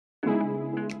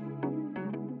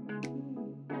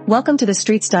Welcome to the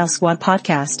Street Style Squad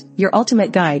podcast, your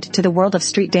ultimate guide to the world of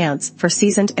street dance for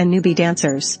seasoned and newbie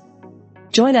dancers.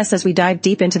 Join us as we dive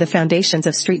deep into the foundations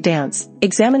of street dance,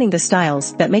 examining the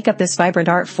styles that make up this vibrant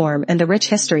art form and the rich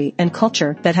history and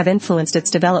culture that have influenced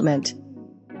its development.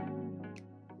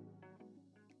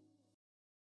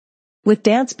 With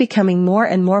dance becoming more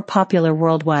and more popular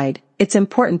worldwide, it's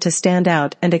important to stand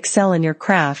out and excel in your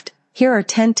craft. Here are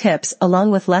 10 tips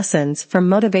along with lessons from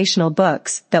motivational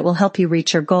books that will help you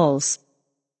reach your goals.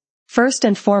 First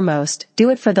and foremost, do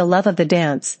it for the love of the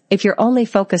dance. If you're only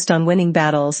focused on winning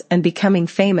battles and becoming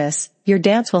famous, your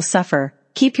dance will suffer.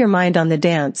 Keep your mind on the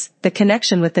dance, the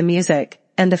connection with the music,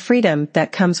 and the freedom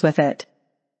that comes with it.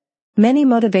 Many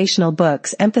motivational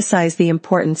books emphasize the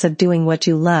importance of doing what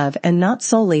you love and not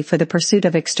solely for the pursuit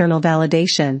of external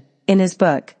validation. In his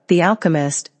book, The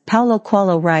Alchemist, Paulo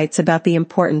Coelho writes about the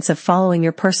importance of following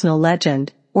your personal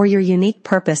legend, or your unique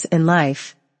purpose in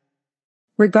life.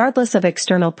 Regardless of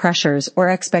external pressures or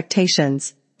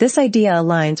expectations, this idea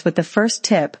aligns with the first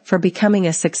tip for becoming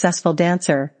a successful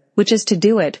dancer, which is to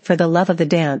do it for the love of the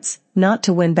dance, not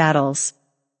to win battles.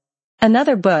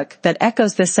 Another book that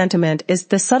echoes this sentiment is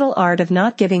The Subtle Art of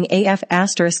Not Giving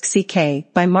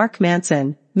a**ck by Mark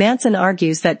Manson. Manson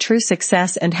argues that true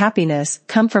success and happiness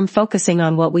come from focusing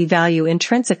on what we value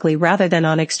intrinsically rather than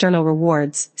on external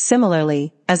rewards.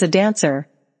 Similarly, as a dancer,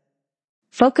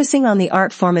 focusing on the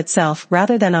art form itself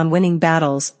rather than on winning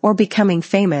battles or becoming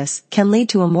famous can lead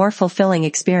to a more fulfilling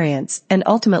experience and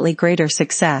ultimately greater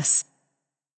success.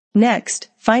 Next,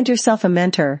 find yourself a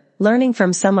mentor. Learning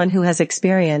from someone who has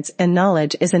experience and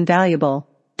knowledge is invaluable.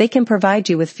 They can provide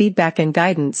you with feedback and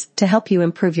guidance to help you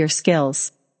improve your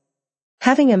skills.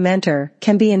 Having a mentor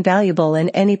can be invaluable in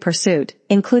any pursuit,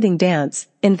 including dance.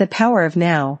 In The Power of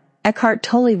Now, Eckhart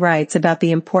Tolle writes about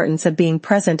the importance of being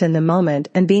present in the moment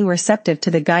and being receptive to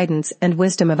the guidance and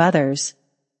wisdom of others.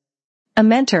 A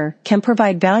mentor can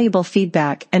provide valuable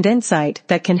feedback and insight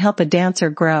that can help a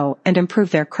dancer grow and improve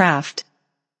their craft.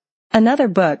 Another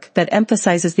book that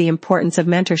emphasizes the importance of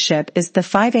mentorship is The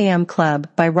 5 a.m. Club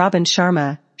by Robin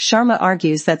Sharma. Sharma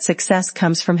argues that success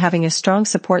comes from having a strong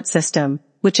support system,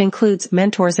 which includes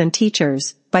mentors and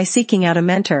teachers. By seeking out a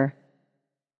mentor,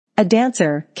 a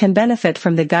dancer can benefit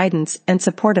from the guidance and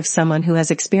support of someone who has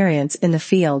experience in the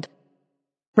field.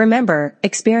 Remember,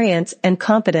 experience and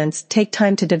competence take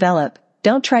time to develop.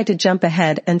 Don't try to jump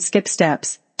ahead and skip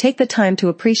steps. Take the time to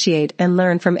appreciate and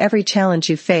learn from every challenge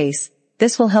you face.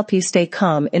 This will help you stay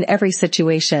calm in every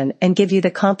situation and give you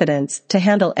the confidence to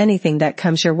handle anything that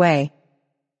comes your way.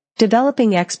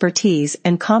 Developing expertise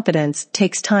and competence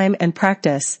takes time and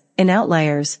practice. In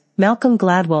Outliers, Malcolm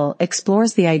Gladwell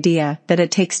explores the idea that it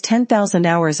takes 10,000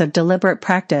 hours of deliberate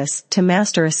practice to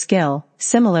master a skill.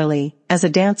 Similarly, as a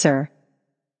dancer,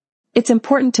 it's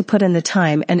important to put in the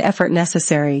time and effort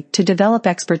necessary to develop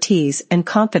expertise and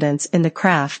confidence in the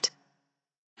craft.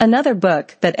 Another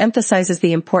book that emphasizes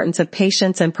the importance of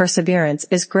patience and perseverance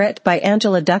is Grit by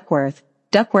Angela Duckworth.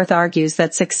 Duckworth argues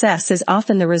that success is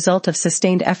often the result of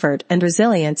sustained effort and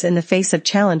resilience in the face of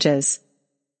challenges.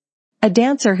 A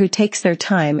dancer who takes their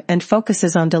time and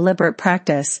focuses on deliberate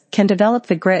practice can develop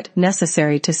the grit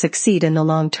necessary to succeed in the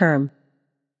long term.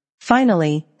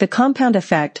 Finally, The Compound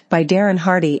Effect by Darren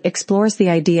Hardy explores the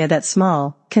idea that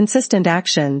small, consistent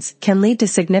actions can lead to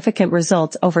significant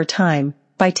results over time.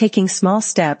 By taking small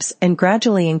steps and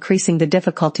gradually increasing the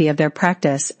difficulty of their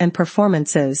practice and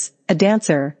performances, a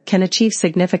dancer can achieve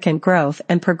significant growth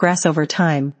and progress over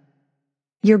time.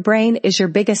 Your brain is your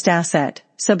biggest asset,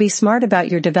 so be smart about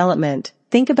your development.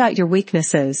 Think about your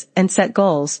weaknesses and set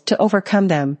goals to overcome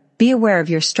them. Be aware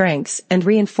of your strengths and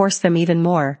reinforce them even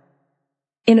more.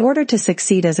 In order to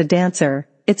succeed as a dancer,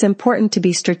 it's important to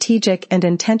be strategic and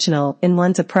intentional in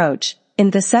one's approach. In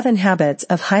The 7 Habits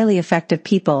of Highly Effective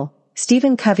People,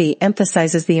 Stephen Covey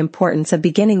emphasizes the importance of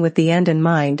beginning with the end in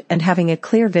mind and having a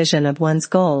clear vision of one's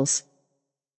goals.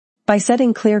 By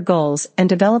setting clear goals and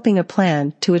developing a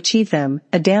plan to achieve them,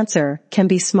 a dancer can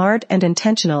be smart and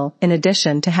intentional. In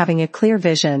addition to having a clear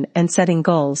vision and setting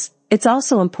goals, it's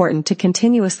also important to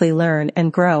continuously learn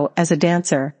and grow as a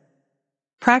dancer.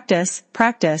 Practice,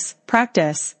 practice,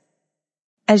 practice.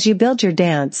 As you build your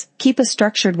dance, keep a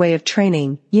structured way of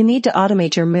training. You need to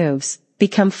automate your moves,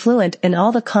 become fluent in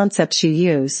all the concepts you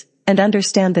use, and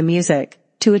understand the music.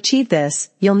 To achieve this,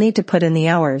 you'll need to put in the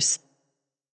hours.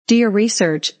 Do your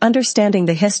research. Understanding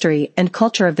the history and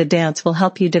culture of the dance will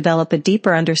help you develop a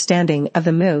deeper understanding of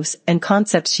the moves and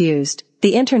concepts used.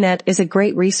 The internet is a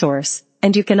great resource,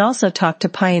 and you can also talk to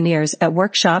pioneers at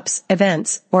workshops,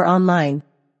 events, or online.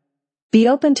 Be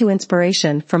open to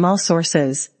inspiration from all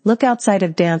sources. Look outside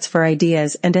of dance for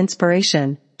ideas and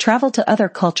inspiration. Travel to other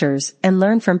cultures and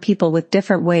learn from people with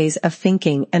different ways of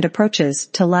thinking and approaches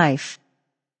to life.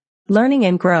 Learning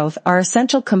and growth are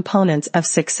essential components of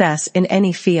success in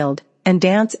any field, and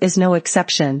dance is no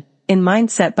exception. In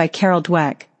Mindset by Carol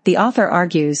Dweck, the author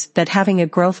argues that having a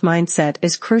growth mindset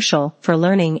is crucial for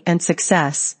learning and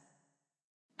success.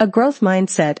 A growth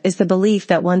mindset is the belief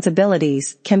that one's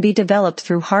abilities can be developed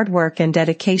through hard work and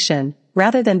dedication,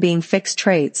 rather than being fixed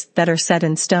traits that are set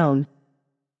in stone.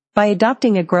 By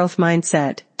adopting a growth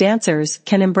mindset, dancers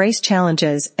can embrace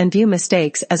challenges and view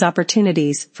mistakes as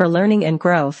opportunities for learning and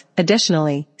growth.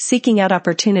 Additionally, seeking out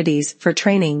opportunities for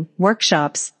training,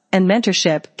 workshops, and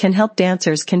mentorship can help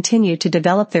dancers continue to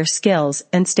develop their skills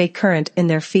and stay current in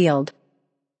their field.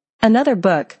 Another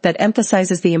book that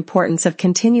emphasizes the importance of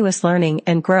continuous learning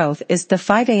and growth is The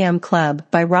 5 a.m. Club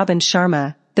by Robin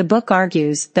Sharma. The book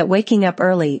argues that waking up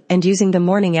early and using the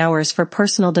morning hours for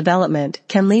personal development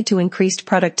can lead to increased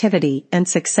productivity and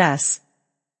success.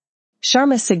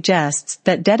 Sharma suggests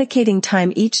that dedicating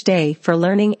time each day for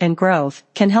learning and growth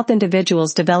can help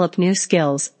individuals develop new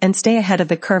skills and stay ahead of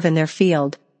the curve in their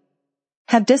field.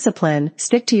 Have discipline,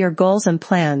 stick to your goals and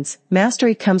plans.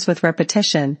 Mastery comes with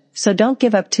repetition, so don't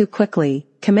give up too quickly.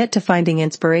 Commit to finding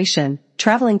inspiration,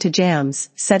 traveling to jams,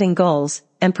 setting goals,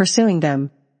 and pursuing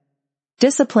them.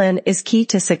 Discipline is key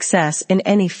to success in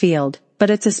any field, but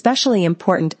it's especially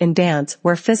important in dance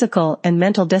where physical and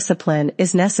mental discipline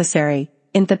is necessary.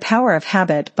 In The Power of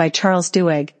Habit by Charles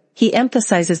Duhigg, he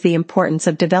emphasizes the importance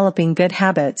of developing good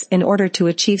habits in order to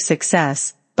achieve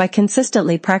success. By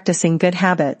consistently practicing good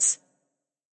habits,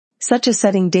 such as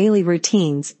setting daily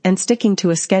routines and sticking to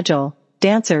a schedule,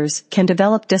 dancers can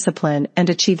develop discipline and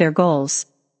achieve their goals.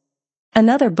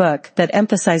 Another book that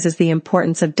emphasizes the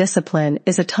importance of discipline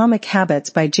is Atomic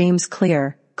Habits by James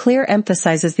Clear. Clear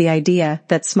emphasizes the idea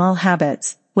that small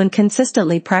habits, when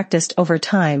consistently practiced over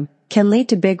time, can lead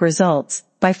to big results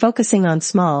by focusing on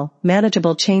small,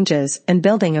 manageable changes and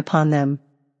building upon them.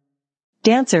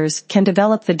 Dancers can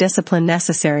develop the discipline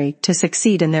necessary to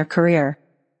succeed in their career.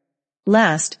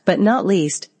 Last but not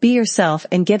least, be yourself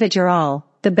and give it your all.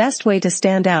 The best way to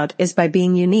stand out is by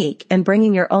being unique and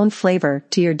bringing your own flavor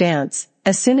to your dance.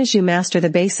 As soon as you master the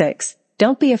basics,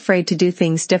 don't be afraid to do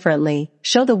things differently.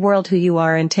 Show the world who you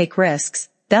are and take risks.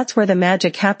 That's where the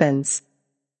magic happens.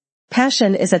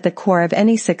 Passion is at the core of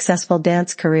any successful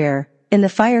dance career. In the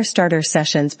Fire Starter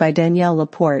Sessions by Danielle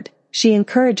Laporte, she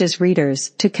encourages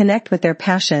readers to connect with their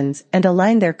passions and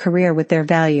align their career with their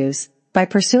values. By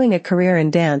pursuing a career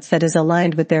in dance that is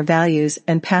aligned with their values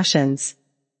and passions,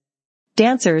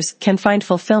 dancers can find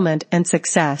fulfillment and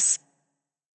success.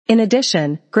 In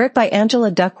addition, Grit by Angela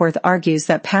Duckworth argues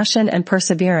that passion and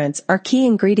perseverance are key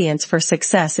ingredients for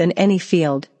success in any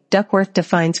field. Duckworth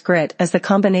defines grit as the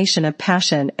combination of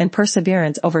passion and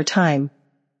perseverance over time,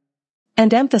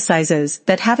 and emphasizes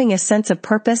that having a sense of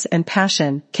purpose and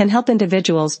passion can help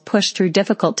individuals push through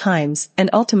difficult times and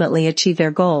ultimately achieve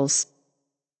their goals.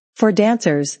 For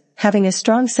dancers, having a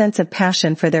strong sense of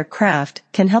passion for their craft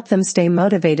can help them stay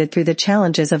motivated through the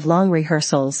challenges of long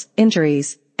rehearsals,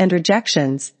 injuries, and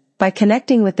rejections. By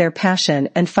connecting with their passion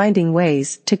and finding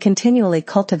ways to continually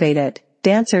cultivate it,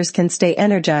 dancers can stay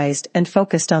energized and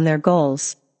focused on their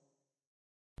goals.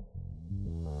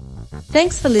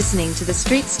 Thanks for listening to the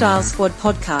Street Style Squad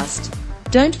podcast.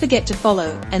 Don't forget to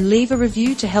follow and leave a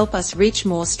review to help us reach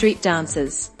more street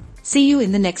dancers. See you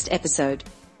in the next episode.